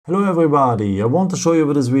Hello everybody, I want to show you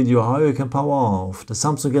with this video how you can power off the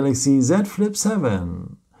Samsung Galaxy Z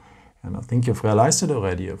Flip7. And I think you've realized it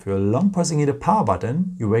already. If you're long pressing here the power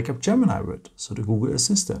button, you wake up Gemini with, so the Google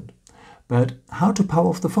Assistant. But how to power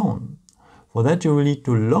off the phone? For that you will need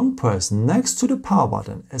to long press next to the power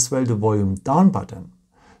button as well the volume down button.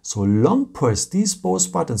 So long press these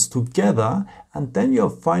both buttons together and then you're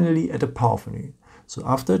finally at the power menu. So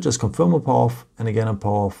after, just confirm a power off and again a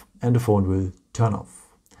power off and the phone will turn off.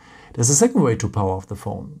 There's a second way to power off the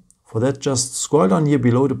phone. For that, just scroll down here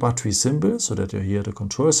below the battery symbol so that you're here at the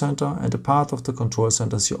control center, and the part of the control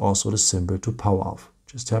center is also the symbol to power off.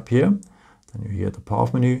 Just tap here, then you're here at the power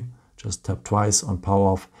off menu, just tap twice on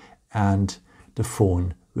power off and the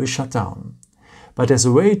phone will shut down. But there's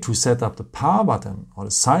a way to set up the power button or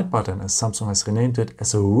the side button, as Samsung has renamed it,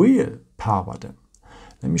 as a real power button.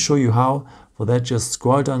 Let me show you how. For that, just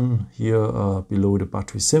scroll down here below the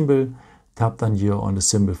battery symbol, tap down here on the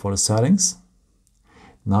symbol for the settings.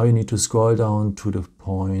 Now you need to scroll down to the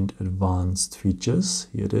point advanced features.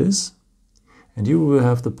 Here it is. And you will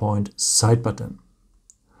have the point side button.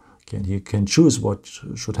 Okay, and you can choose what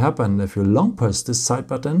should happen if you long press this side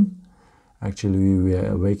button. Actually, we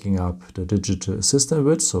are waking up the digital assistant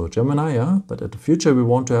with, so Gemini, yeah? But at the future, we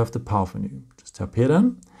want to have the power menu. Just tap here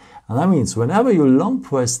then. And that means whenever you long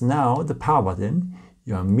press now the power button,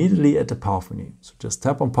 you are immediately at the power menu. So just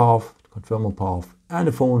tap on power off, confirm on power off, and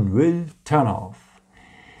the phone will turn off.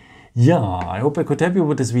 Yeah, I hope I could help you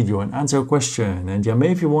with this video and answer your question. And yeah,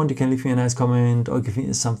 maybe if you want, you can leave me a nice comment or give me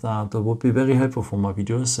a thumbs up. That would be very helpful for my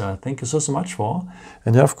videos. Thank you so much for.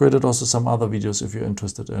 And yeah, I've created also some other videos if you're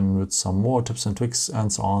interested in with some more tips and tricks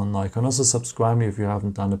and so on. You can also subscribe me if you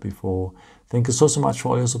haven't done it before. Thank you so much for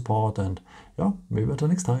all your support, and yeah, maybe until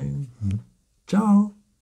next time. Ciao.